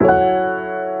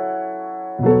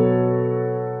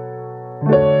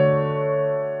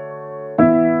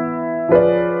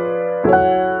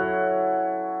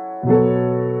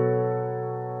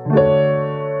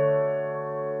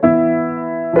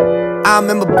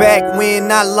remember back when,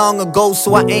 not long ago,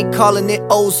 so I ain't calling it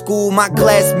old school. My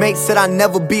classmates said I'd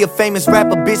never be a famous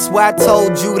rapper. Bitch, where I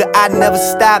told you that I'd never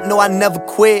stop, no, I never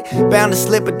quit. Bound to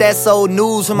slip, but that's old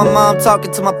news. When my mom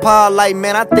talking to my pa like,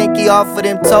 man, I think he off of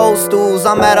them toadstools.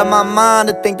 I'm out of my mind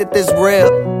to think that this real,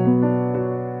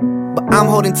 but I'm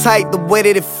holding tight the way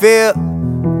that it feel.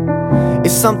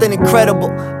 It's something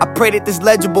incredible. I pray that this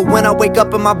legible. When I wake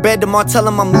up in my bed tomorrow, tell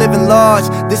them I'm living large.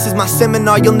 This is my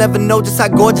seminar, you'll never know just how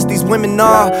gorgeous these women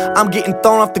are. I'm getting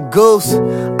thrown off the goose.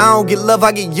 I don't get love,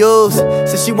 I get used.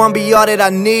 Said she wanna be all that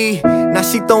I need. Now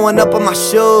she throwing up on my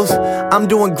shoes. I'm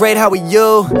doing great, how are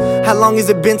you? How long has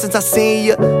it been since I seen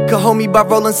you? Could hold me by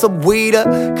rolling some weed up,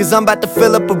 cause I'm about to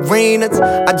fill up arenas.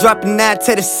 I drop a night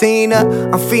to the scene.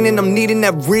 I'm feeling, I'm needing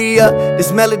that Rhea.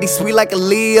 This melody sweet like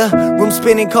Aaliyah. Room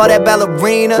spinning, call that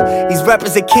ballerina. These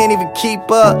rappers, they can't even keep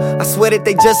up. I swear that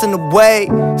they just in the way.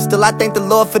 Still, I thank the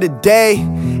Lord for the day.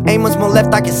 Ain't much more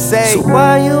left I can say. So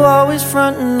why you always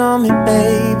frontin' on me,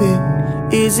 baby?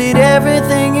 Is it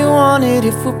everything you wanted?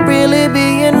 If we're really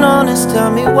being honest,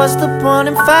 tell me what's the point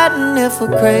in fighting if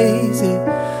we're crazy?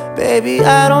 Baby,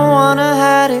 I don't wanna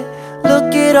hide it.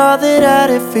 Look at all that I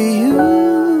did for you.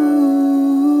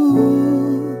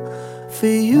 For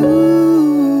you.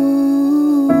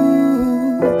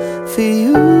 For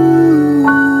you.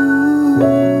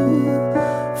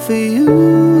 For you.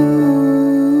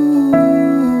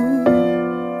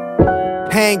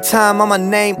 Hang time on my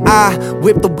name, I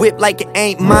whip the whip like it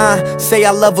ain't mine. Say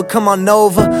I love her, come on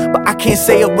over, but I can't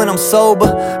say it when I'm sober.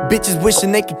 Bitches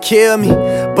wishing they could kill me,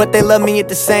 but they love me at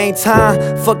the same time.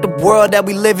 Fuck the world that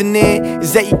we living in.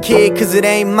 Is that your kid? Cause it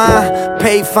ain't mine.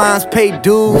 Pay fines, pay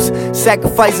dues,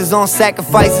 sacrifices on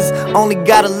sacrifices. Only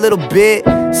got a little bit,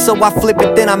 so I flip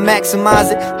it, then I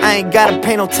maximize it. I ain't gotta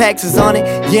pay no taxes on it.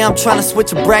 Yeah, I'm tryna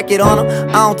switch a bracket on them.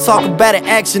 I don't talk about it,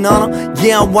 action on them.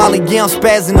 Yeah, I'm wildin', yeah, I'm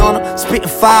spazzing on them. Spitting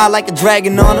fire like a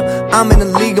dragon on them. I'm in a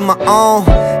league of my own,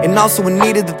 and also in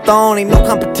need of the throne. Ain't no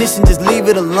competition, just leave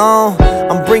it alone.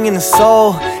 I'm bringing the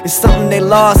soul, it's something they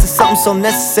lost, it's something so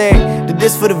necessary. Did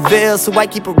this for the veil, so I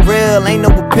keep it real. Ain't no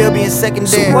appeal being secondary.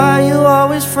 So why you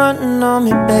always frontin' on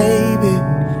me, baby?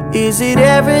 Is it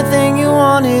everything you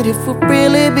wanted? If we're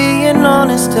really being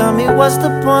honest, tell me what's the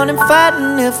point in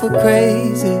fighting if we're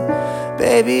crazy?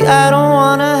 Baby, I don't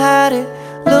wanna hide it.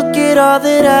 Look at all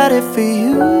that I did for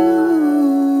you.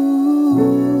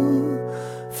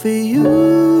 For you.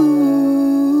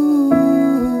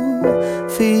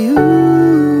 For you.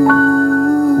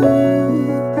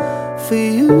 For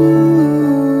you.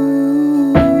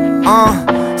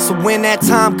 So when that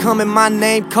time come and my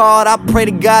name called, I pray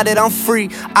to God that I'm free.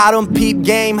 I done peep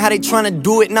game, how they tryna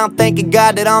do it, and I'm thanking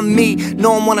God that I'm me.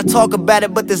 No one wanna talk about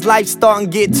it, but this life starting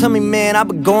to get to me, man. I've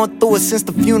been going through it since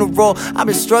the funeral. I've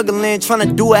been struggling,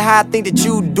 tryna do it how I think that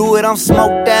you do it. I'm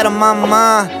smoked out of my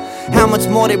mind. How much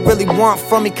more they really want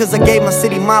from me? Cause I gave my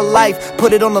city my life,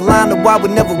 put it on the line that I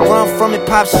would never run from it.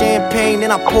 Pop champagne,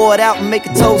 then I pour it out and make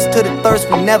a toast to the thirst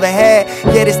we never had.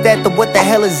 Yeah, it's that, the what the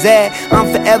hell is that? I'm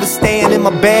forever staying in my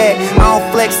bag. I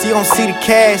don't flex, you don't see the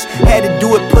cash. Had to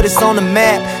do it, put us on the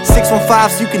map. 615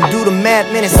 so you can do the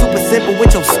math. Man, it's super simple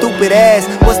with your stupid ass.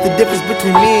 What's the difference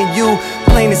between me and you?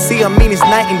 Plain to see, I mean it's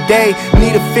night and day.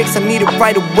 Need a fix, I need it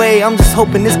right away. I'm just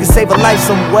hoping this can save a life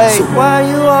some way. So why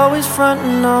you always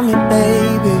frontin' on me,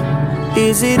 baby?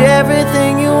 Is it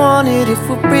everything you wanted? If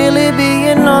we're really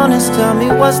being honest, tell me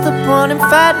what's the point in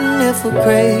fighting if we're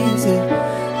crazy?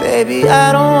 Baby,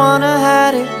 I don't wanna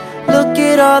hide it. Look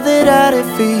at all that I did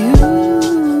for you.